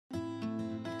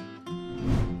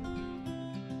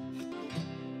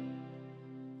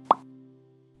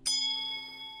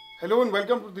Hello and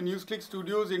welcome to the Newsclick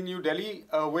studios in New Delhi.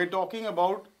 We're talking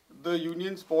about the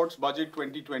Union Sports Budget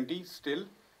 2020 still.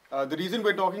 The reason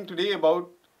we're talking today about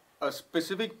a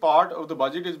specific part of the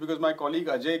budget is because my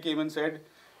colleague Ajay came and said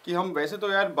कि हम वैसे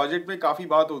तो यार budget में काफ़ी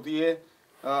बात होती है,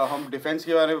 हम defense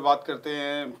के बारे में बात करते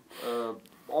हैं,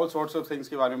 all sorts of things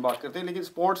के बारे में बात करते हैं, लेकिन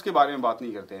sports के बारे में बात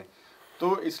नहीं करते हैं.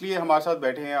 तो इसलिए हमारे साथ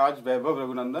बैठे हैं आज वैभव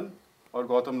रघुनंदन और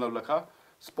गौतम नवलखा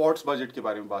स्पोर्ट्स बजट के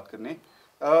बारे में बात करने.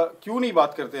 क्यों नहीं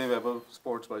बात करते हैं वैभव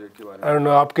स्पोर्ट्स बजट के बारे में? I don't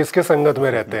know, आप किसके संगत में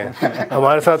रहते हैं?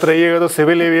 हमारे साथ रहिएगा तो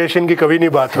सिविल एविएशन की कभी नहीं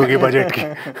बात होगी बजट की.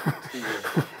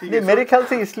 नहीं, मेरे ख्याल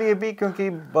से इसलिए भी क्योंकि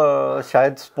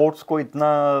शायद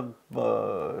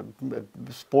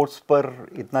स्पोर्ट्स पर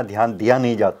इतना ध्यान दिया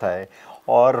नहीं जाता है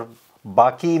और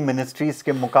बाकी मिनिस्ट्रीज़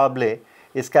के मुकाबले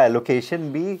इसका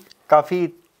एलोकेशन भी काफ़ी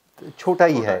छोटा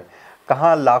ही है.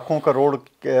 कहाँ लाखों करोड़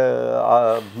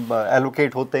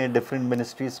एलोकेट होते हैं डिफरेंट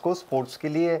मिनिस्ट्रीज़ को, स्पोर्ट्स के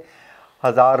लिए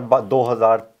 1000,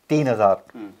 2000, 3000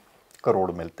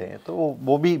 करोड़ मिलते हैं. तो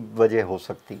वो भी वजह हो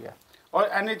सकती है.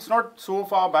 And it's not so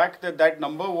far back that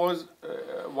number was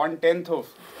 1/10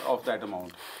 of that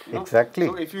amount. You know? Exactly.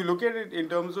 So if you look at it in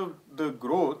terms of the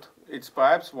growth, it's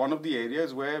perhaps one of the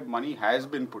areas where money has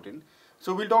been put in.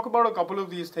 So we'll talk about a couple of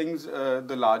these things,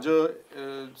 the larger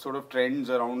sort of trends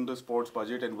around the sports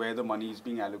budget and where the money is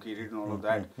being allocated and all of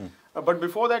that. But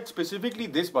before that, specifically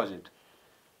this budget,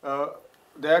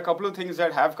 there are a couple of things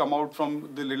that have come out from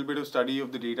the little bit of study of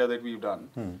the data that we've done.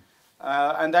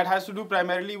 And that has to do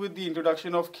primarily with the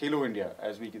introduction of Khelo India,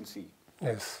 as we can see.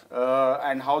 Yes.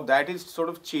 And how that is sort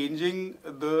of changing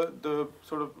the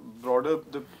sort of broader,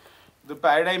 the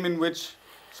paradigm in which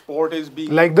sport is being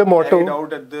like the motto carried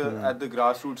out at the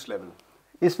grassroots level.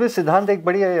 इसमें सिद्धांत एक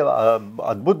बड़ी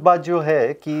अद्भुत बात जो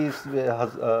है कि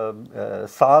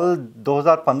साल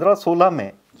 2015-16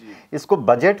 में इसको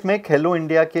बजट में खेलो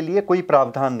इंडिया के लिए कोई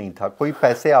प्रावधान नहीं था, कोई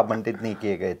पैसे आवंटित नहीं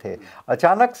किए गए थे.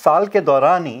 अचानक साल के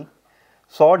दौरान ही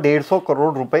 100-150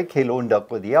 करोड़ रुपए खेलो इंडिया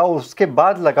को दिया और उसके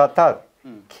बाद लगातार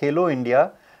खेलो इंडिया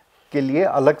के लिए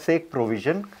अलग से एक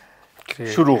प्रोविजन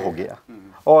शुरू हो गया.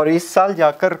 और इस साल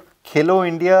जाकर खेलो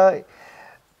इंडिया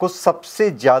को सबसे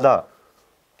ज़्यादा,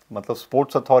 मतलब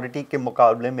स्पोर्ट्स अथॉरिटी के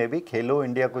मुकाबले में भी खेलो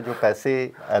इंडिया को जो पैसे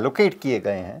एलोकेट किए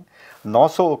गए हैं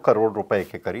 900 करोड़ रुपए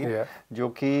के करीब, जो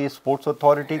कि स्पोर्ट्स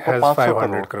अथॉरिटी को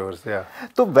 500 करोड़.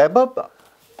 तो वैभव,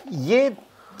 ये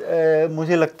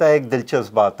मुझे लगता है एक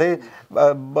दिलचस्प बात है.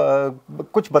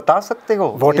 कुछ बता सकते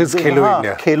हो what is Khelo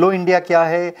India? Khelo India क्या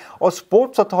है और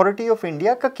स्पोर्ट्स अथॉरिटी ऑफ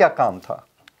इंडिया का क्या काम था?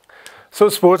 So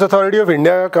Sports Authority of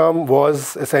India was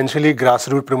essentially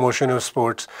grassroots promotion of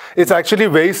sports. It's actually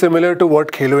very similar to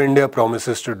what Khelo India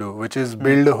promises to do, which is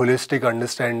build a holistic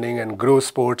understanding and grow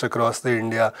sports across the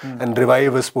India and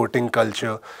revive a sporting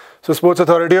culture. So Sports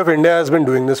Authority of India has been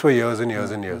doing this for years and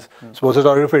years and years. Sports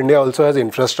Authority of India also has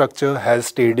infrastructure,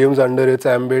 has stadiums under its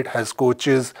ambit, has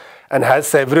coaches, and has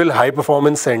several high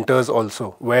performance centers also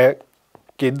where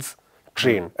kids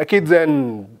train, kids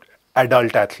and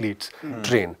adult athletes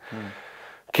train.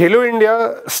 Khelo India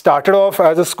started off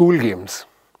as a school games.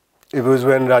 It was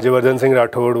when Rajyavardhan Singh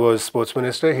Rathod was sports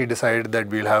minister, he decided that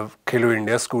we'll have Khelo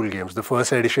India school games. The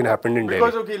first edition happened in Delhi.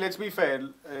 Because, okay, let's be fair,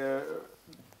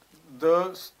 the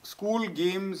school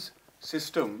games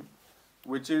system,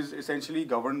 which is essentially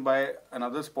governed by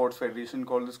another sports federation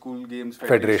called the School Games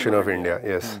Federation of India,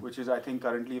 yes. Which is, I think,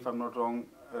 currently, if I'm not wrong,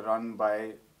 run by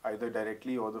either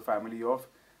directly or the family of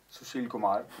Sushil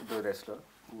Kumar, the wrestler,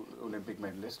 Olympic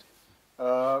medalist.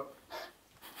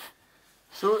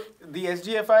 So the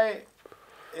SGFI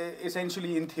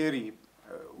essentially in theory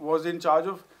was in charge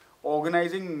of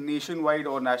organizing nationwide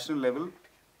or national level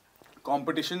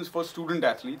competitions for student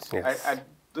athletes at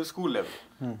the school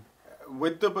level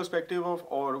with the perspective of,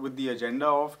 or with the agenda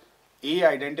of,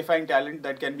 identifying talent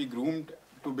that can be groomed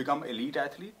to become elite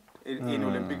athlete in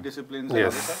Olympic disciplines and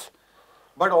other such,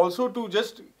 but also to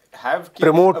just have kids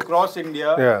promote across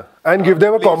India, and give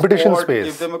them a competition sport, space.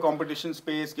 Give them a competition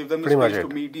space, give them the space to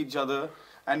meet each other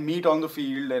and meet on the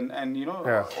field and you know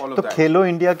all of that. So Khelo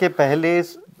India ke pehle,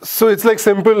 so it's like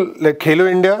simple, like Khelo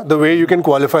India, the way you can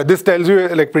qualify. This tells you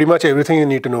like pretty much everything you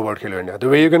need to know about Khelo India. The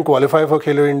way you can qualify for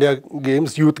Khelo India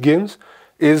games, youth games,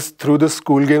 is through the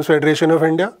School Games Federation of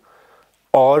India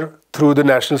or through the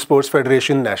National Sports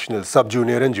Federation Nationals,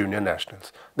 Sub-Junior and Junior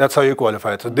Nationals. That's how you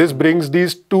qualify. So this brings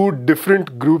these two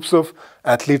different groups of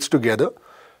athletes together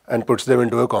and puts them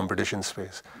into a competition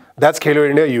space. That's Khelo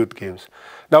India Youth Games.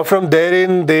 Now from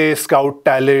therein, they scout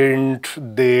talent,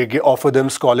 they offer them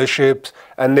scholarships,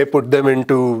 and they put them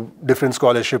into different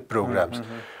scholarship programs.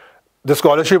 The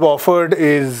scholarship offered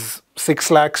is 6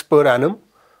 lakhs per annum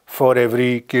for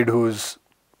every kid who's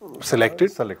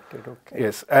selected. Selected, okay.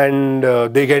 Yes, and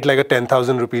they get like a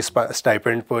 10,000 rupees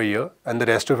stipend per year, and the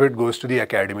rest of it goes to the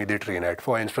academy they train at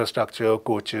for infrastructure,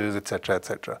 coaches, etc.,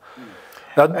 etc.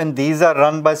 And these are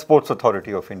run by Sports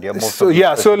Authority of India. So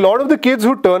a lot of the kids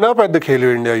who turn up at the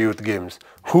Khelo India Youth Games,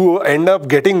 who end up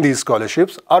getting these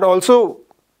scholarships, are also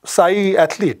Sai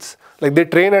athletes. Like they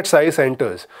train at Sai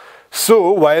centers.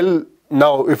 So while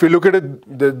now, if you look at it,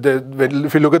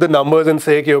 if you look at the numbers and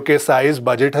say, okay, Sai's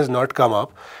budget has not come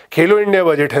up, Khelo India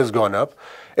budget has gone up.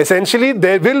 Essentially,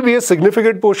 there will be a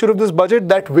significant portion of this budget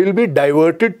that will be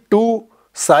diverted to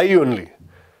Sai only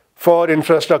for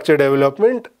infrastructure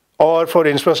development or for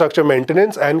infrastructure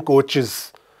maintenance and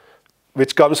coaches,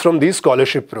 which comes from these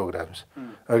scholarship programs.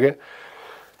 Okay?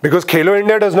 Because Khelo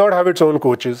India does not have its own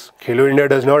coaches. Khelo India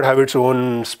does not have its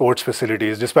own sports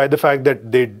facilities, despite the fact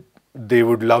that they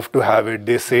would love to have it.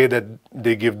 They say that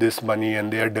they give this money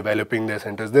and they are developing their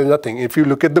centers. There's nothing. If you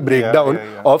look at the breakdown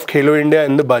of Khelo India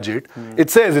in the budget,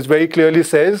 it very clearly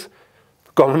says,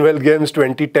 Commonwealth Games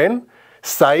 2010,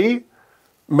 Sai,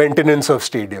 maintenance of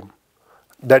stadium.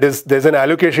 That is, there's an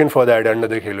allocation for that under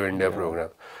the Khelo India program.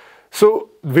 So,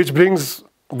 which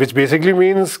basically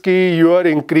means that you are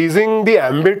increasing the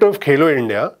ambit of Khelo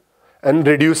India and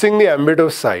reducing the ambit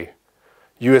of Sai.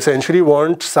 You essentially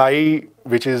want Sai,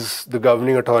 which is the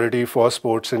governing authority for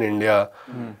sports in India,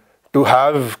 to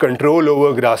have control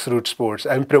over grassroots sports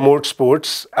and promote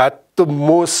sports at the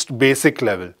most basic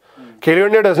level. Khelo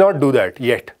India does not do that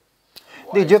yet.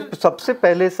 जब सबसे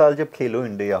पहले साल जब खेलो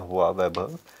India हुआ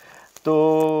वैभव,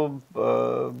 तो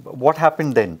what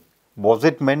happened then? Was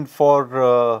it meant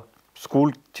for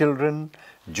school children,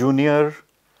 junior,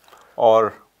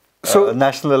 or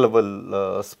national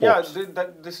level sports? Yeah,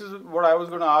 this is what I was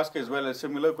going to ask as well, a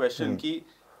similar question. कि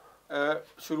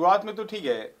शुरुआत में तो ठीक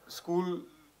है, school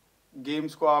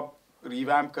games को आप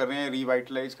revamp कर रहे हैं,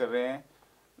 revitalize कर रहे हैं,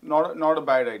 not a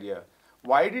bad idea.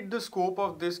 Why did the scope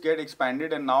of this get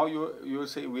expanded, and now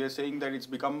we are saying that it's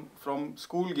become from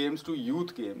school games to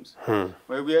youth games,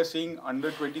 where we are seeing under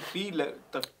 23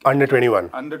 under 21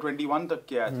 तक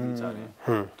के athletes आ रहे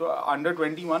हैं. So under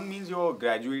 21 means you're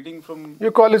graduating from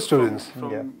your college students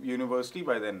from university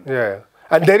by then. Yeah,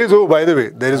 and there is, oh by the way,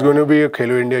 there is going to be a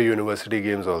Khelo India University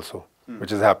Games also,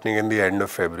 which is happening in the end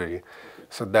of February.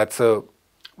 So that's a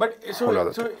But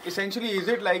so essentially, is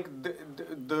it like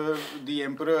the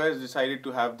emperor has decided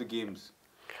to have the games,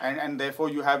 and therefore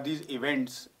you have these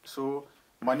events? So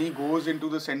money goes into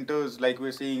the centers, like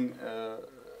we're seeing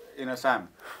in Assam,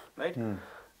 right?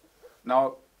 Now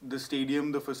the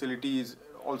stadium, the facilities,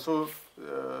 also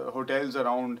hotels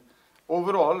around.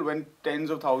 Overall, when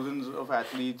tens of thousands of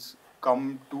athletes come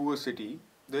to a city,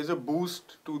 there's a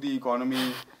boost to the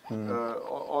economy.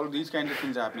 All these kinds of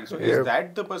things happening. So is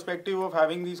that the perspective of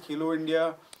having these Khelo India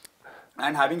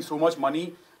and having so much money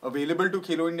available to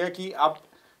Khelo India कि आप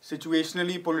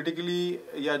situationally, politically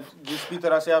या जिस भी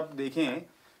तरह से आप देखें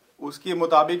उसके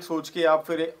मुताबिक सोच के आप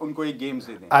फिर उनको एक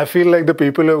games दे दें? I feel like the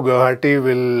people of Guwahati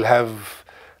will have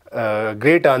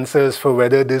great answers for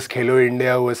whether this Khelo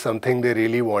India was something they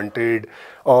really wanted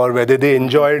or whether they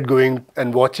enjoyed going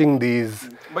and watching these.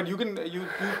 But you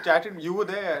chatted, you were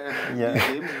there at these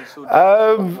games. So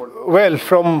well,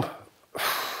 from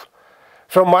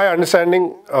my understanding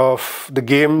of the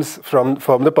games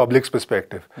from the public's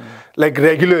perspective, like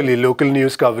regularly local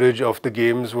news coverage of the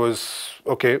games was,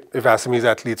 okay, if Assamese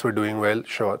athletes were doing well,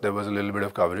 sure, there was a little bit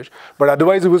of coverage. But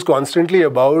otherwise it was constantly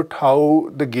about how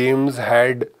the games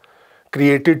had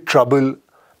created trouble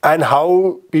and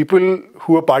how people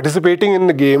who were participating in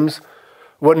the games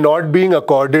were not being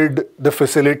accorded the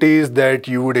facilities that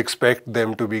you would expect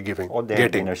them to be giving. Or they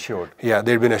had been assured. Yeah,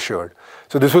 they'd been assured.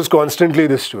 So this was constantly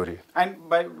the story. And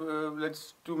by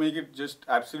to make it just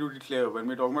absolutely clear, when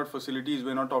we're talking about facilities,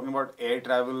 we're not talking about air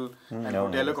travel and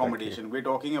hotel accommodation. We're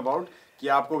talking about कि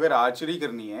आपको अगर archery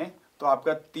करनी है तो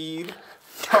आपका तीर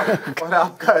और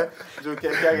आपका जो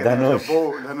क्या कहते हैं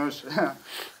वो धनुष.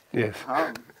 Yes.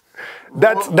 हाँ.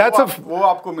 वो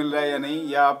आपको मिल रहा है या नहीं,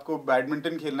 या आपको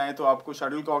बैडमिंटन खेलना है तो आपको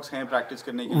शटल कॉक्स हैं प्रैक्टिस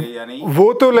करने के लिए या नहीं.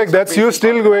 वो तो like that's you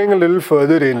still going a little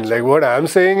further in. Like what I'm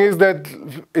saying is that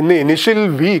in the initial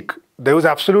week there was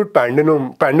absolute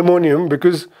pandemonium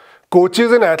because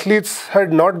coaches and athletes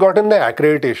had not gotten their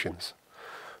accreditations.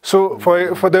 So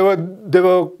there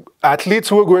were athletes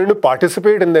who were going to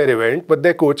participate in their event, but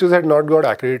their coaches had not got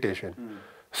accreditation.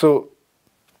 So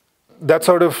that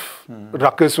sort of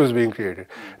ruckus was being created.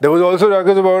 There was also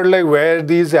ruckus about like where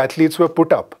these athletes were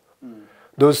put up.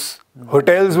 Those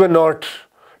hotels were not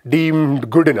deemed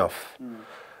good enough.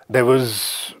 There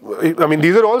was, I mean,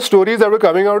 these are all stories that were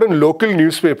coming out in local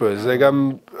newspapers. Like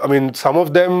some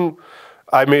of them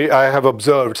I have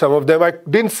observed. Some of them I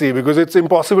didn't see because it's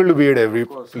impossible to be at every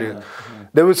place.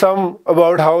 There was some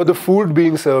about how the food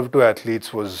being served to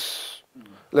athletes was,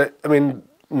 like, I mean,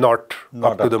 not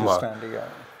up to the mark. standard, yeah.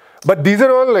 But these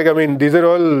are all, like, I mean, these are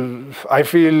all, I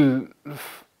feel,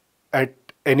 at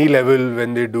any level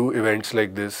when they do events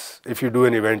like this, if you do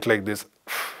an event like this,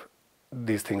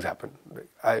 these things happen.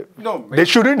 No, they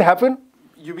shouldn't happen.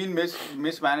 You mean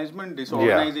mismanagement,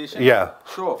 disorganization? Yeah.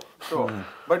 Sure.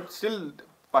 But still,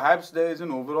 perhaps there is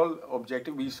an overall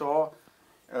objective. We saw,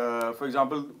 for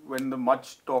example, when the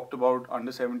much talked about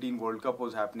Under-17 World Cup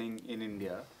was happening in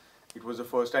India, it was the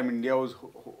first time India was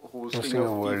hosting a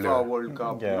FIFA World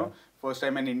Cup. Yeah. You know, first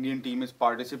time an Indian team is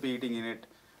participating in it.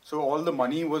 So all the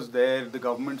money was there, the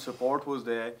government support was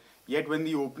there. Yet when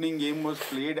the opening game was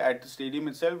played at the stadium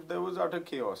itself, there was utter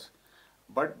chaos.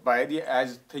 But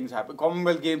as things happen,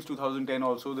 Commonwealth Games 2010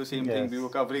 also the same thing. We were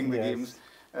covering the games.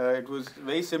 It was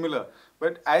very similar.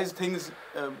 But as things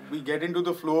we get into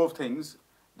the flow of things,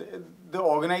 the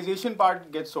organization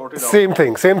part gets sorted out. Same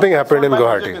thing happened in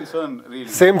Guwahati. Concern, really.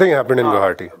 Same thing happened in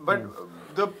Guwahati. But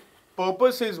the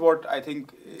purpose is what I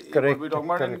think Correct, what we're talking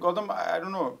about. correct. And Gautam, I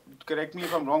don't know, correct me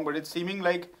if I'm wrong, but it's seeming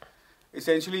like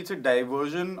essentially it's a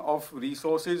diversion of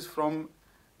resources from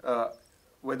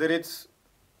whether it's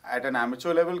at an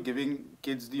amateur level, giving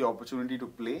kids the opportunity to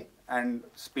play and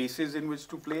spaces in which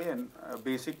to play and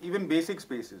basic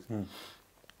spaces.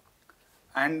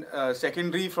 And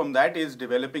secondary from that is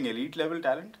developing elite level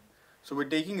talent. So we're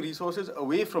taking resources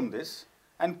away from this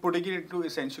and putting it into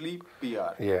essentially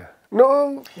PR. Yeah.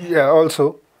 No. Yeah.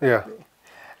 Also. Yeah.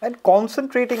 And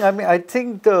concentrating, I mean, I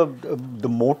think the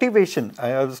motivation,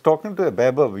 I was talking to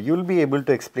Vaibhav, you'll be able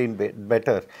to explain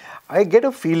better. I get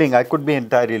a feeling, I could be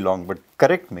entirely wrong, but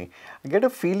correct me. I get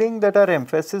a feeling that our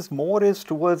emphasis more is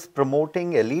towards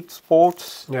promoting elite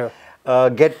sports,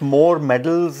 get more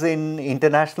medals in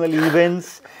international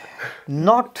events,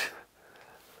 not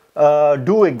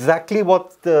do exactly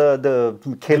what the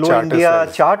Khelo India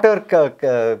charter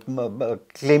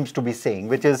claims to be saying,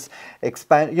 which is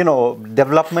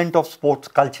development of sports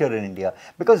culture in India.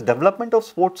 Because development of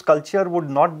sports culture would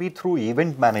not be through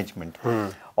event management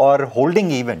or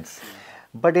holding events,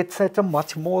 but it's at a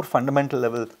much more fundamental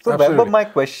level. So, Vaibhav, my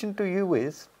question to you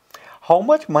is, how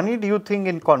much money do you think,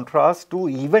 in contrast to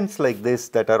events like this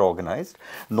that are organized,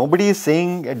 nobody is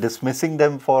saying, dismissing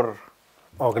them for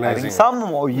organizing some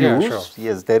use,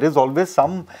 yes, there is always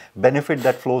some benefit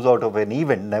that flows out of an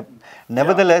event.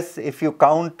 Nevertheless, if you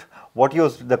count what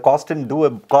the cost and do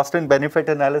a cost and benefit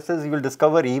analysis, you will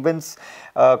discover events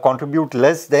contribute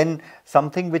less than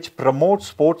something which promotes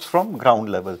sports from ground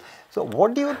level. So,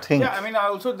 what do you think? Yeah, I mean, I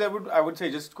would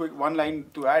say just quick one line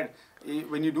to add.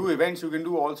 When you do events, you can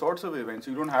do all sorts of events.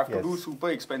 You don't have to do super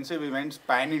expensive events,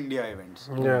 pan-India events.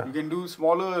 You can do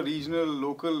smaller, regional,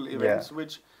 local events,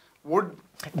 which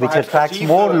attracts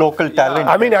more local talent.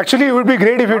 I mean, actually, it would be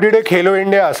great if you did a Khelo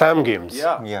India Assam Games.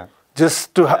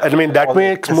 Just to, I mean, that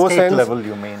makes more sense. Level,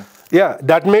 you mean? Yeah,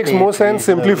 that makes more sense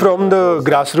simply from the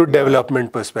grassroots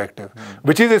development perspective,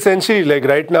 which is essentially, like,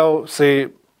 right now, say,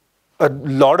 a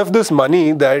lot of this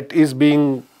money that is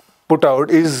being put out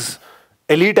is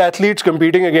elite athletes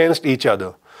competing against each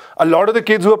other. A lot of the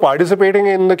kids who are participating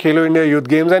in the Khelo India Youth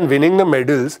Games and winning the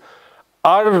medals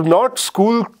are not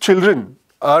school children,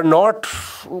 are not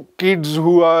kids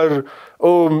who are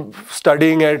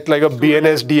studying at like a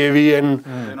BNS DAV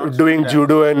and doing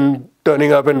judo and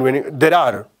turning up and winning. There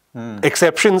are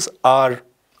exceptions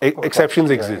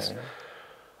exist.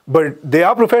 But they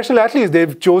are professional athletes.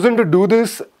 They've chosen to do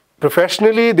this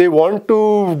professionally. They want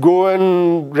to go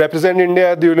and represent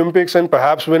India at the Olympics and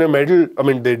perhaps win a medal. I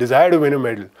mean, they desire to win a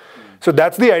medal. So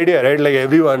that's the idea, right? Like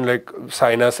everyone, like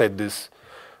Saina said this.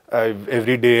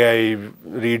 Every day I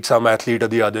read some athlete or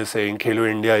the other saying Khelo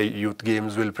India Youth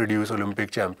Games will produce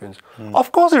Olympic champions.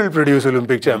 Of course it will produce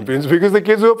Olympic champions because the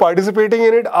kids who are participating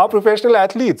in it are professional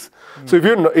athletes. So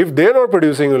if they're not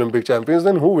producing Olympic champions,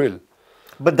 then who will?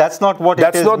 But that's not what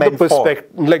it is meant for.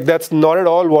 Like, that's not at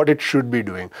all what it should be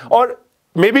doing. Or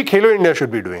maybe Khelo India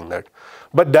should be doing that.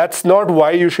 But that's not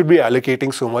why you should be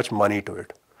allocating so much money to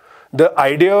it. The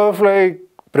idea of like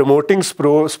promoting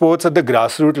sports at the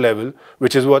grassroots level,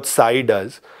 which is what SAI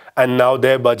does, and now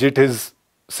their budget is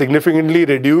significantly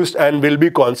reduced and will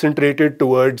be concentrated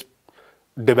towards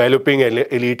developing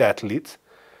elite athletes,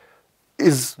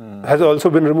 has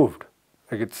also been removed.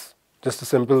 Like, it's just a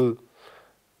simple...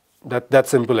 That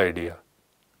simple idea.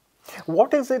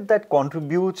 What is it that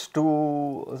contributes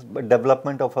to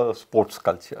development of a sports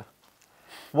culture?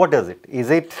 What does it? Is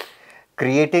it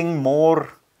creating more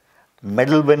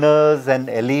medal winners and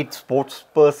elite sports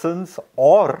persons,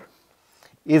 or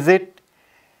is it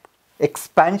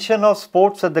expansion of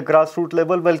sports at the grassroots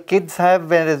level. Well, kids have,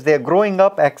 whereas they're growing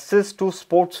up, access to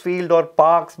sports field or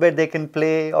parks where they can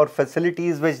play, or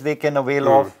facilities which they can avail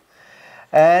of,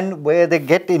 and where they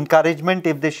get encouragement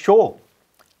if they show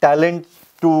talent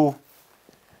to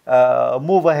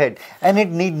move ahead. And it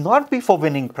need not be for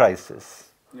winning prizes.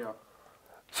 Yeah.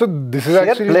 So this is Sheer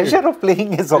actually pleasure of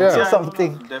playing is also Yeah,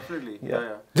 something. no, definitely.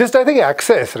 Yeah. just, I think,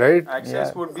 access, right?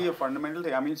 Access would be a fundamental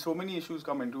thing. I mean, so many issues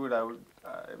come into it. I would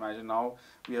imagine now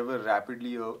we have a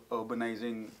rapidly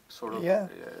urbanizing sort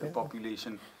of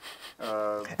population.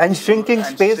 And shrinking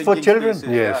space for children.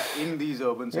 Spaces, Yes. in these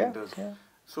urban centers.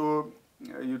 So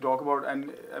you talk about,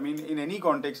 and I mean, in any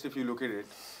context, if you look at it,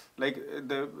 like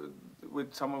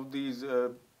with some of these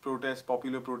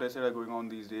popular protests that are going on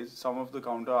these days, some of the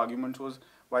counter arguments was,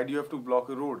 why do you have to block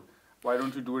a road? Why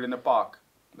don't you do it in a park?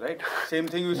 Right? Same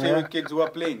thing you say with kids who are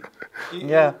playing.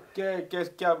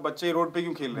 क्या बच्चे road पे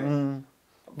क्यों खेल रहे हैं?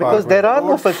 Because there are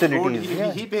no facilities.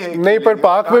 ही पे है नहीं, पर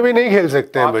पार्क में भी नहीं खेल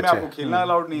सकते हैं पार्क में आपको बच्चे. खेलना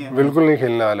अलाउड नहीं है. बिल्कुल नहीं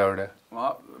खेलना अलाउड है.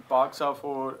 वहाँ parks are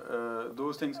for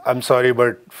those things. I'm sorry,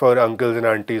 but for uncles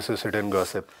and aunties to sit and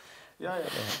gossip. Yeah.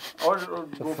 Or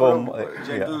go for a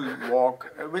gentle walk,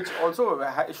 which also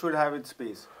should have its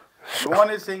space. No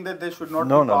one is saying that there should not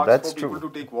be parks for people to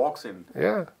take walks in.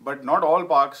 Yeah. But not all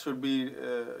parks should be,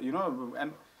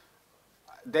 and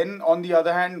then on the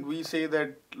other hand, we say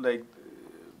that like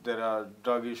there are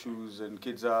drug issues and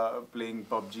kids are playing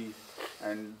PUBG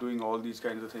and doing all these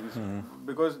kinds of things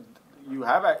because you've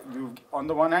on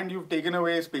the one hand you've taken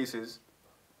away spaces,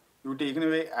 you've taken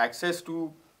away access to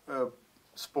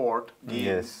sport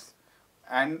games,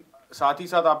 and साथ ही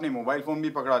साथ आपने mobile phone भी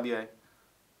पकड़ा दिया है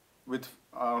with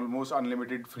almost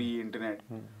unlimited free internet.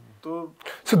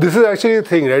 So this is actually the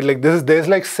thing, right? Like there's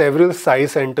like several Sai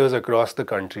centers across the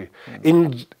country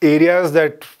in areas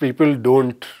that people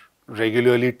don't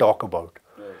regularly talk about.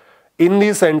 Right. In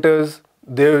these centers,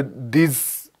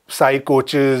 these Sai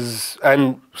coaches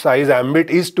and Sai's ambit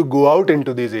is to go out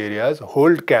into these areas,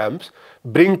 hold camps,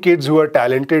 bring kids who are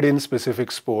talented in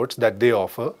specific sports that they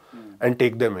offer and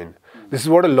take them in. This is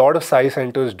what a lot of Sai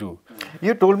centers do.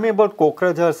 You told me about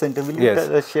Kokrajhar Center. Will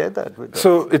you share that with us?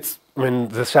 So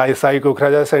the Sai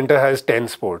Kokrajhar Center has 10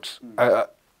 sports. I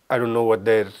don't know what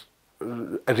their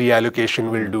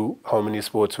reallocation will do, how many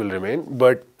sports will remain.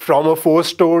 But from a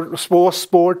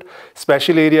 4-sport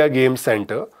special area games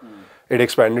center, it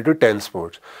expanded to 10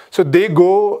 sports. So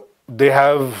they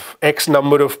have X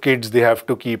number of kids they have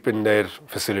to keep in their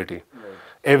facility. Right.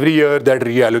 Every year that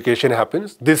reallocation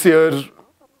happens. This year,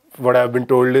 what I've been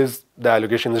told is the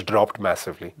allocation has dropped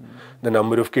massively. The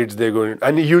number of kids they're going,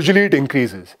 and usually it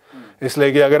increases. It's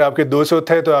like अगर आपके 200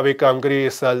 थे तो आप एक काम करिए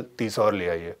इस साल 30 और ले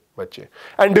आइए बच्चे.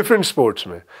 And different sports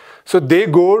में. So they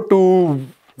go to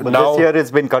But now. this year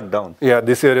it's been cut down. Yeah,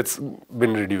 this year it's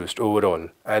been reduced overall,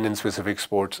 and in specific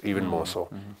sports even more so.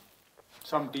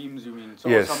 Some teams, you mean? So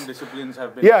Yes. some disciplines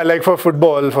have been. Yeah, like for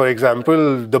football, for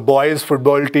example, the boys'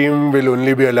 football team will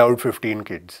only be allowed 15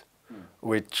 kids,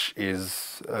 which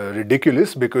is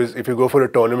ridiculous because if you go for a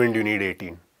tournament, you need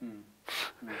 18.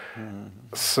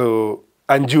 So,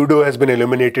 and judo has been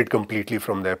eliminated completely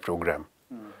from their program.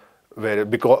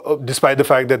 Despite the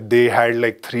fact that they had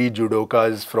like 3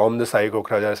 judokas from the Sai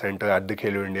Kokrajhar Center at the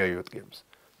Khelo India Youth Games,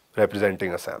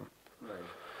 representing Assam.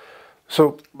 Right.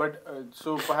 So, But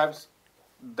so perhaps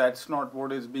that's not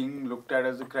what is being looked at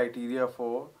as the criteria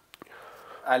for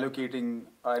allocating.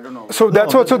 I don't know. So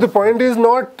that's what. So the point is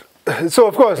not. So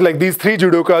of course, like these 3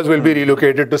 judokas will be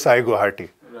relocated to Sai Guwahati,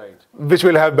 Right. which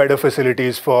will have better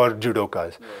facilities for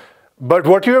judokas. But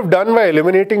what you have done by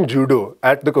eliminating judo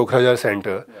at the Kokrajhar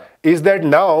Center is that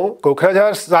now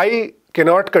Kokrajhar Sai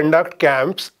cannot conduct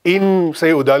camps in,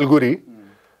 say, Udalguri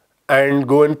and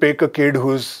go and pick a kid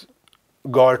who's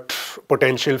got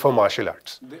potential for martial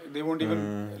arts. They won't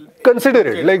even Consider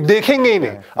it. Like देखेंगे ही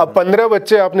नहीं. अब 15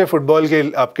 बच्चे आपने football के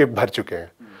आपके भर चुके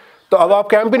हैं. तो अब आप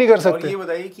कैंप ही नहीं कर और सकते. ये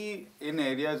बताइए कि इन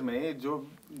एरियाज में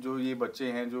जो ये बच्चे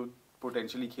हैं जो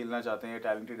पोटेंशियली खेलना चाहते हैं,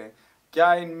 टैलेंटेड हैं,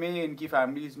 क्या इनमें इनकी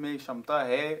फैमिलीज में क्षमता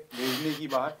है भेजने की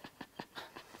बाहर?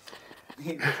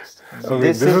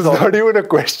 This is not even a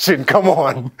question. Come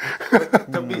on.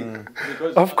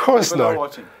 Of course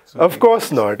not. Of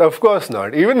course not. Of course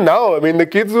not. Even now, I mean, the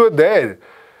kids who are there,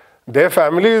 their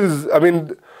families, I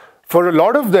mean, for a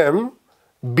lot of them,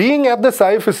 being at the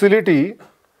Sai facility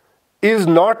is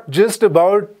not just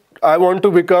about, I want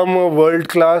to become a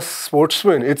world-class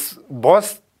sportsman. It's,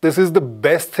 boss, this is the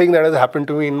best thing that has happened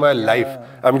to me in my life.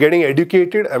 I'm getting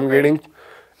educated, I'm getting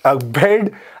a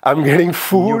bed, I'm getting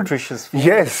food. Nutritious food.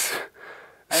 Yes.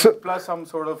 And plus some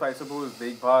sort of, I suppose,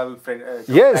 dekhbhal.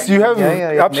 Yes, you have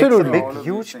It absolutely makes a big,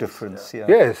 huge difference. Yeah.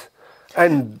 Yes,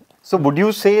 and So would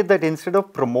you say that instead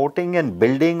of promoting and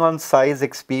building on Sai's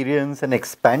experience and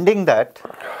expanding that,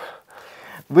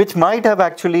 which might have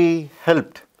actually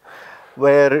helped,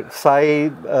 where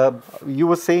Sai, you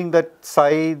were saying that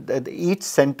Sai, that each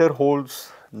center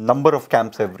holds number of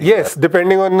camps every year. Yes,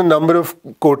 depending on the number of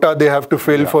quota they have to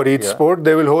fill for each sport,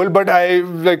 they will hold. But I,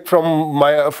 like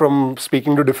from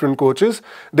speaking to different coaches,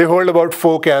 they hold about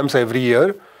 4 camps every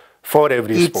year for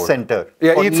every sport. Each center.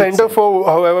 Yeah, each center for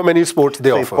however many sports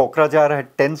they offer. If Kokrajhar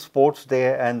had 10 sports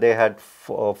there and they had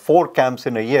 4 camps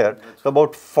in a year, so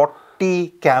about 40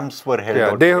 camps were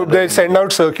held. Yeah, they send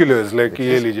out circulars like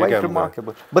ye lijiye quite camp.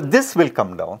 Remarkable. But this will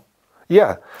come down.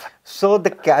 Yeah. So the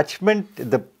catchment,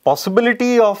 the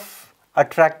possibility of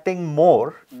attracting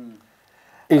more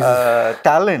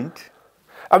talent.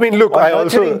 I mean, look, I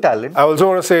also talent. want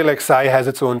to say like Sai has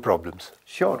its own problems.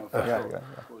 Sure.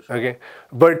 Okay,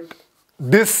 but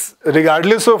this,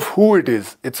 regardless of who it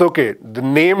is, it's okay. The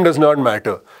name does not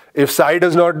matter. If Sai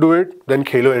does not do it, then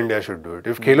Khelo India should do it.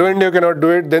 If Khelo India cannot do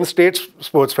it, then state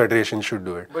sports federation should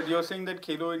do it. But you're saying that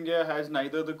Khelo India has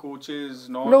neither the coaches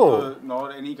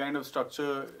nor any kind of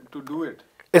structure to do it.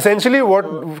 Essentially, what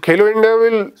Khelo India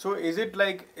will. So is it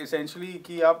like essentially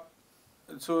ki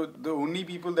so the only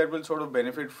people that will sort of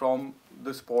benefit from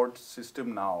the sports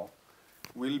system now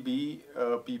will be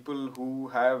people who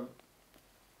have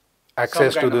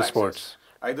access to the sports.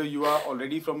 Either you are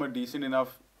already from a decent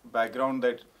enough background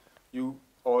that you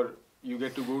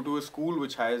get to go to a school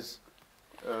which has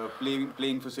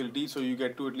playing facilities, so you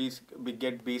get to at least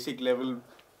get basic level,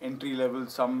 entry level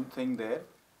something there,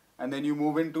 and then you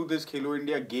move into this Khelo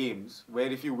India games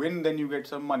where if you win then you get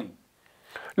some money.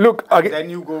 Look, then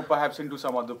you go perhaps into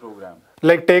some other program.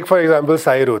 Like take for example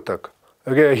Sai Rohtak.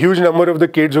 Okay, a huge number of the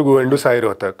kids who go into Sai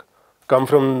Rohtak come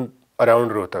from around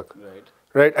Rohtak.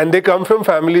 Right, and they come from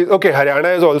families. Okay,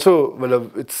 Haryana is also,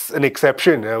 it's an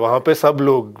exception. Wahan pe sab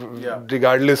log,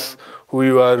 regardless who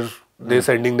you are, they're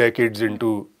sending their kids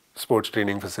into sports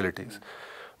training facilities.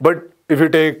 But if you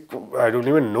take, I don't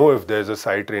even know if there's a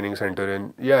Sai training center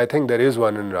in. Yeah, I think there is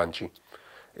one in Ranchi.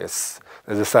 Yes,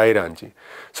 there's a Sai Ranchi.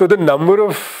 So the number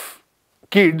of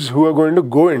kids who are going to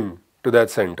go into that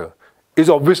center is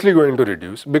obviously going to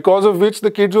reduce, because of which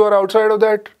the kids who are outside of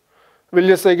that will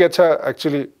just say, "Acha,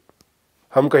 actually,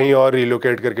 हम कहीं और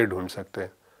relocate करके ढूंढ सकते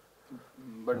हैं."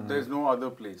 But there's no other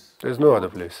place. There's no other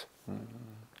place.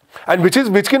 And which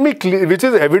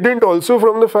is evident also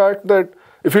from the fact that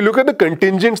if you look at the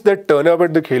contingents that turn up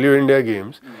at the Khelo India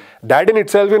games, that in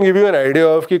itself can give you an idea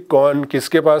of कि कौन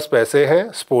किसके पास पैसे हैं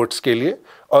sports के लिए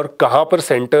और कहाँ पर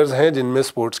centers हैं जिनमें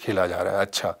sports खेला जा रहा है.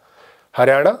 अच्छा,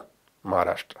 Haryana,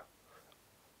 Maharashtra,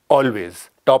 always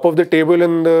top of the table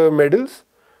in the medals,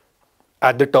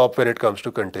 at the top when it comes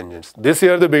to contingents. This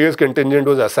year the biggest contingent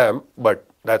was Assam, but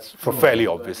that's for fairly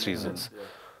obvious reasons.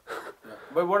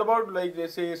 But what about like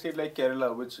say like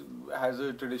Kerala, which has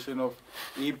a tradition of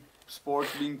sports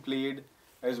being played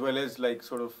as well as like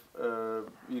sort of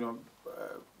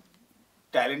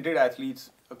talented athletes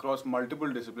across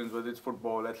multiple disciplines, whether it's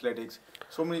football, athletics,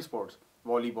 so many sports,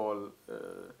 volleyball.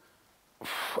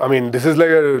 I mean, this is like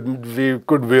we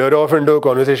could veer off into a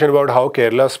conversation about how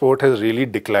Kerala sport has really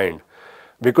declined,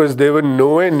 because they were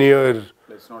nowhere near.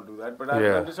 Let's not do that. But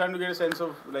I'm just trying to get a sense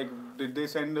of like, did they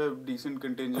send a decent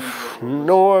contingent?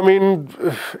 No, I mean,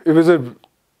 it was a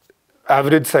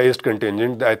average-sized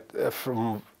contingent. That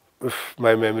from if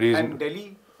my memory is. And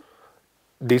Delhi?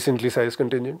 Decently sized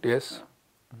contingent, yes.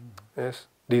 Yes,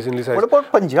 decently sized. What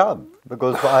about Punjab?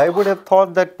 Because I would have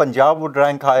thought that Punjab would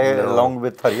rank high along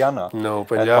with Haryana. No,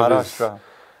 Punjab is.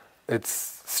 It's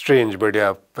strange, but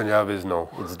yeah, Punjab is no.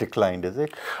 It's declined, is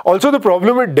it? Also, the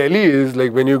problem with Delhi is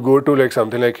like when you go to like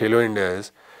something like Khelo India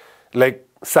is like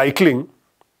cycling.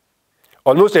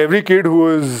 Almost every kid who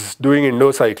was doing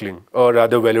indoor cycling, or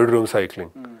rather velodrome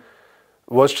cycling,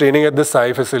 was training at the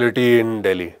Sai facility in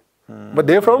Delhi. But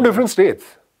they're from different states.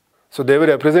 So they were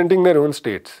representing their own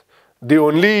states. The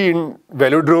only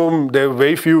velodrome, there are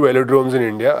very few velodromes in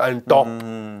India and top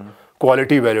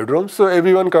quality velodromes. So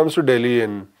everyone comes to Delhi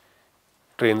and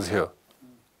trains here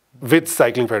with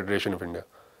Cycling Federation of India.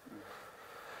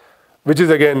 Which is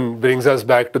again brings us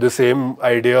back to the same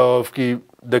idea of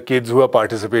the kids who are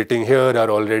participating here are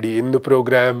already in the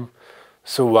program.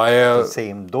 So why are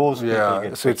those people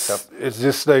get so it's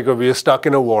just like we are stuck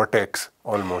in a vortex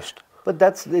almost. But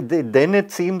then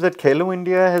it seems that Khelo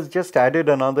India has just added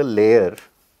another layer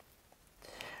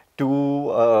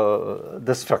to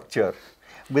the structure.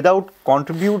 without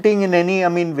contributing in any, I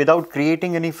mean, without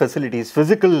creating any facilities,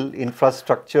 physical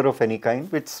infrastructure of any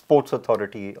kind, which Sports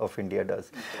Authority of India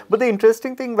does. But the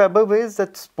interesting thing, Vaibhav, is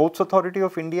that Sports Authority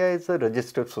of India is a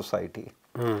registered society.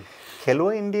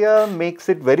 Khelo India makes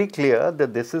it very clear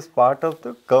that this is part of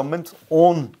the government's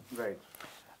own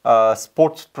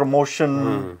sports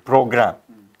promotion program.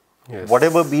 Yes.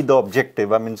 Whatever be the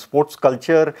objective, I mean, sports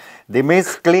culture, they may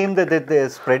claim that they're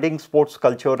spreading sports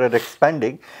culture or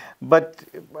expanding, but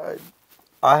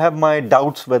I have my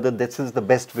doubts whether this is the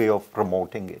best way of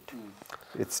promoting it.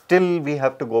 It's still, we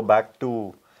have to go back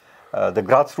to the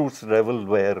grassroots level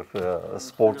where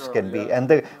sports can be, and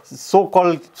the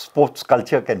so-called sports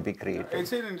culture can be created.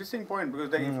 It's an interesting point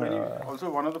because like, when you, also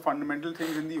one of the fundamental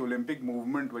things in the Olympic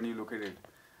movement, when you look at it,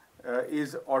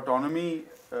 is autonomy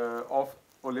of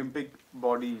Olympic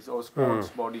bodies or sports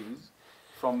bodies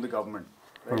from the government.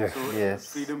 Right? So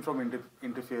freedom from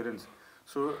interference.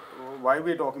 So why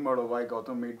we're talking about, or why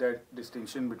Gautam made that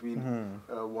distinction between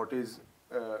what is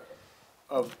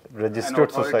a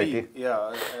registered society,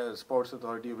 Sports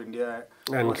Authority of India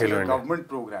and versus a government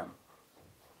program.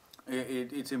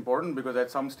 It's important because at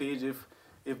some stage,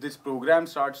 if this program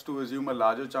starts to assume a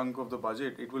larger chunk of the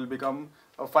budget, it will become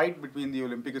a fight between the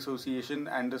Olympic Association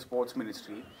and the Sports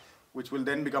Ministry, which will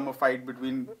then become a fight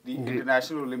between the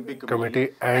International Olympic Committee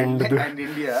and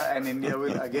India, and India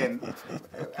will again,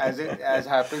 as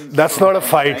happens. That's not a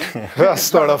fight.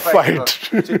 That's not a fight.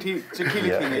 Chithi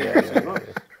likhenge, you know,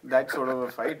 that sort of a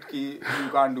fight. Ki you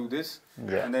can't do this,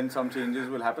 and then some changes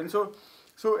will happen. So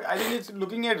I think it's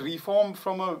looking at reform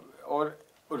or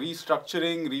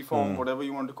restructuring, reform, whatever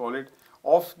you want to call it,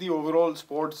 of the overall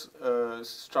sports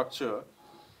structure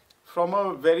from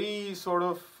a very sort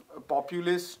of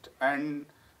populist and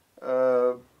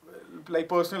like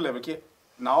personal level.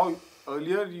 Now,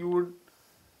 earlier you would,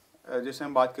 जैसे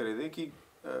हम बात कर रहे थे कि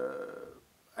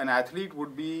an athlete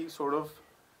would be sort of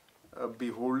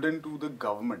beholden to the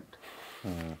government,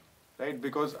 right?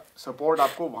 Because support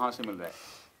आपको वहाँ से मिल रहा है.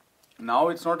 Now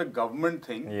it's not a government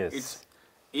thing. It's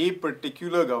a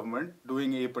particular government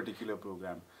doing a particular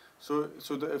program. So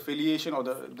the affiliation or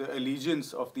the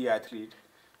allegiance of the athlete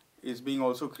is being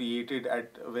also created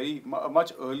at a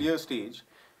much earlier stage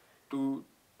to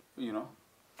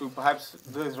perhaps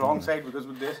the wrong side, because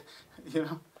with this,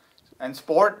 and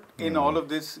sport in all of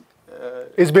this.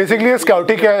 It's basically a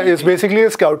scouting camp. It's basically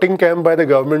a scouting camp by the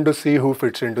government to see who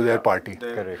fits into their party.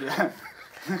 Correct. Yeah.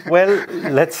 Well,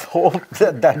 let's hope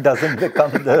that doesn't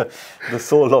become the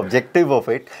sole objective of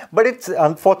it. But it's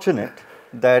unfortunate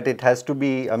that it has to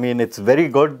be. I mean, it's very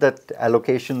good that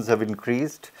allocations have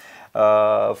increased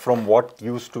from what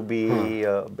used to be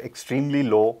extremely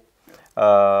low,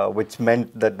 which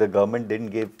meant that the government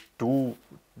didn't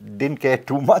care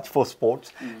too much for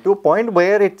sports, to a point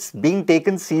where it's being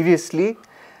taken seriously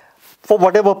for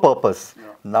whatever purpose.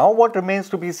 Now what remains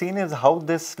to be seen is how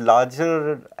this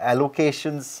larger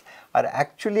allocations are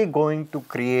actually going to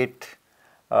create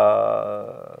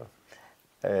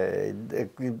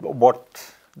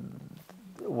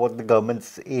what the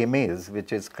government's aim is,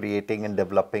 which is creating and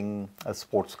developing a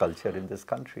sports culture in this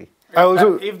country.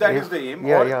 If that is the aim,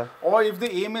 or if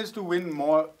the aim is to win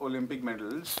more Olympic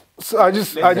medals. So I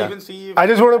just want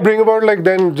to bring about, like,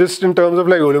 then just in terms of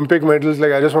like Olympic medals,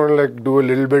 like I just want to like do a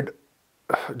little bit,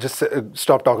 just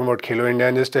stop talking about Khelo India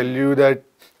and just tell you that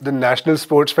the National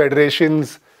Sports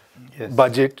Federation's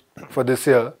budget for this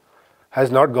year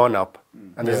has not gone up,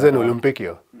 and this is an Olympic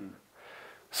year.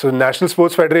 So National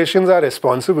Sports Federations are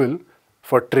responsible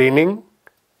for training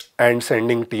and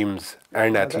sending teams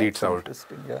and athletes out.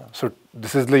 So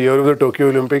this is the year of the Tokyo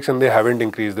Olympics and they haven't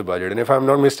increased the budget. And if I'm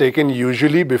not mistaken,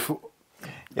 usually before...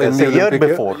 the year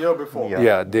before.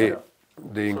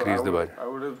 They increased the budget. I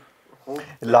would have hoped...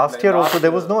 Last year also,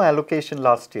 there was no allocation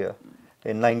last year.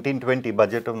 In 1920,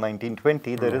 budget of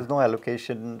 1920, there is no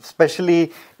allocation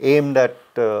specially aimed at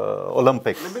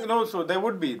Olympics. No, so there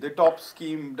would be. The TOPS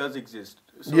scheme does exist.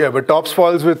 So but TOPS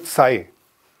falls with SAI.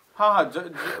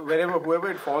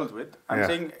 Whoever it falls with. I'm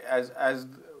saying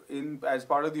as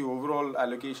part of the overall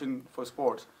allocation for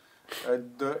sports,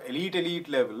 the elite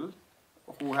level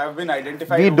who have been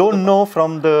identified. We don't know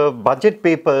from the budget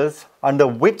papers under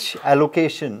which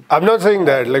allocation. I'm not saying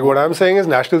that. Like what I'm saying is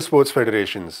National Sports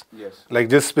Federations. Yes. Like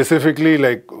just specifically,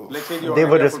 like let's say they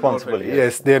were responsible.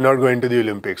 Yes, they're not going to the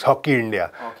Olympics. Hockey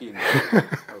India. Okay.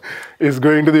 is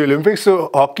going to the Olympics. So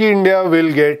Hockey India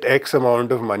will get X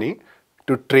amount of money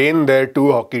to train their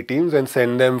 2 hockey teams and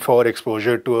send them for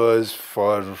exposure tours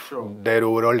for their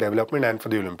overall development and for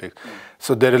the Olympics.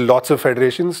 So there are lots of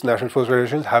federations, national sports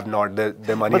federations have not,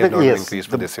 their money has not been increased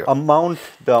for this year.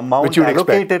 The amount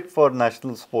allocated for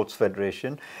National Sports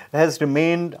Federation has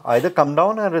remained, either come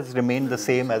down or has remained the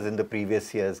same as in the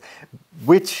previous years,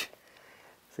 which,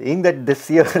 saying that this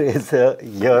year is a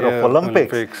year of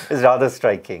Olympics is rather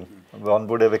striking. One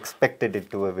would have expected it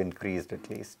to have increased at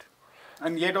least.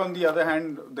 And yet, on the other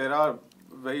hand, there are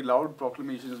very loud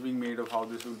proclamations being made of how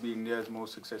this will be India's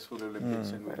most successful Olympics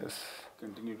and will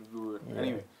continue to do it.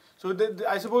 Anyway, so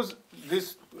I suppose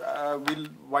this will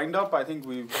wind up. I think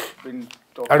we've been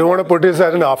talking. I don't want to put this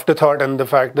as an afterthought, and the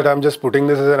fact that I'm just putting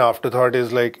this as an afterthought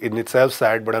is like in itself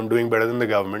sad, but I'm doing better than the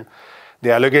government.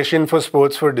 The allocation for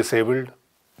sports for disabled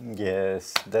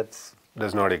does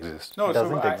not exist. No,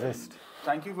 doesn't exist.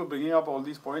 Thank you for bringing up all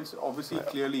these points. Obviously,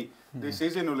 clearly, this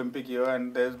is an Olympic year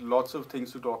and there's lots of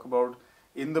things to talk about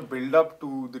in the build-up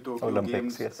to the Tokyo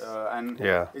Olympics, Games. And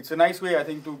it's a nice way, I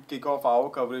think, to kick off our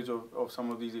coverage of some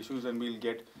of these issues, and we'll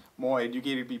get more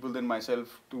educated people than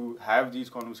myself to have these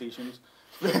conversations.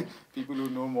 People who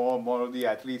know more of the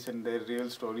athletes and their real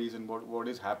stories and what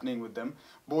is happening with them.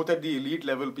 Both at the elite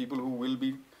level, people who will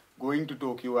be going to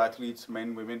Tokyo, athletes,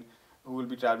 men, women, who will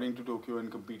be traveling to Tokyo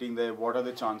and competing there. What are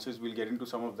the chances? We'll get into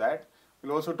some of that.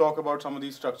 We'll also talk about some of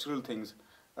these structural things,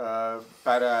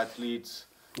 para-athletes,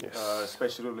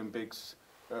 Special Olympics,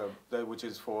 which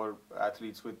is for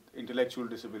athletes with intellectual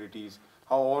disabilities,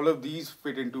 how all of these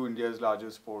fit into India's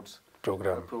larger sports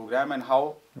program, and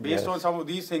how, based on some of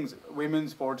these things,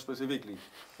 women's sports specifically,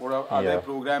 what are there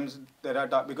programs that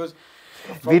are because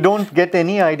we don't get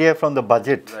any idea from the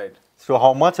budget. Right. So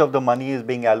how much of the money is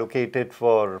being allocated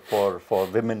for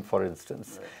women, for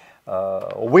instance,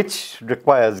 which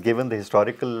requires, given the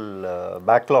historical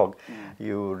backlog,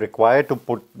 you require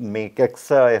to make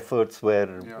extra efforts where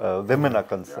women are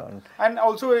concerned. And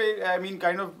also, I mean,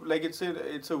 kind of like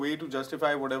it's a way to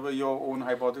justify whatever your own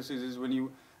hypothesis is when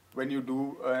you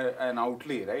do an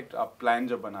outlay, right? आप plan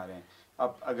जब बना रहे हैं,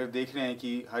 आप अगर देख रहे हैं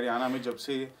कि हरियाणा में जब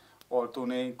से औरतों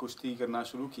ने कुश्ती करना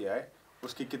शुरू किया है,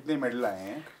 उसके कितने मेडल आए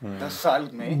हैं 10 साल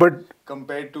में,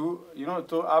 कंपेयर टू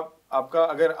तो आपका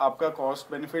अगर आपका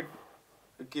कॉस्ट बेनिफिट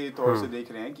के तौर से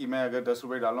देख रहे हैं कि मैं अगर 10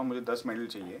 रुपए डालूं मुझे 10 मेडल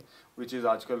चाहिए, which is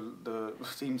आजकल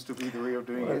seems to be the way of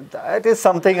doing it. That is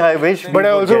something I wish. But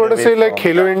I also want to say like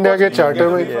Khelo India के charter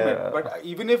में. But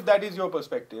even if that is your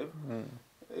perspective,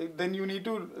 then you need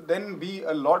to then be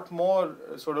a lot more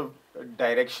sort of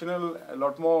directional, a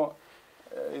lot more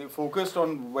focused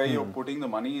on where you're putting the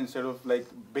money instead of like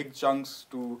big chunks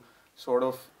to sort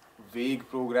of vague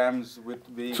programs with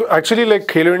vague. So actually like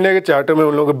Khelo India के charter में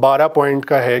उन लोगों के 12 point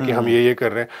का है कि हम ये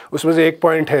कर रहे हैं, उसमें से एक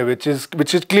point है which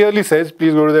is clearly says,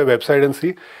 please go to their website and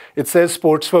see, it says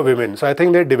sports for women. So I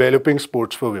think they're developing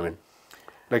sports for women.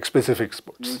 Like specific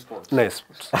sports. New sports. Nice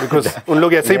sports. Because उन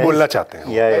लोग ऐसे ही बोलना चाहते हैं.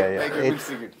 Like women's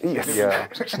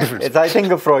cricket. It's I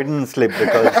think a Freudian slip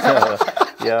because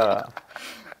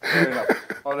Fair enough.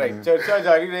 All right. चर्चा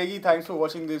जारी रहेगी. Thanks for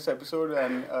watching this episode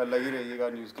and लगी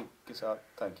रहिएगा Newsclick के साथ.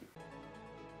 Thank you.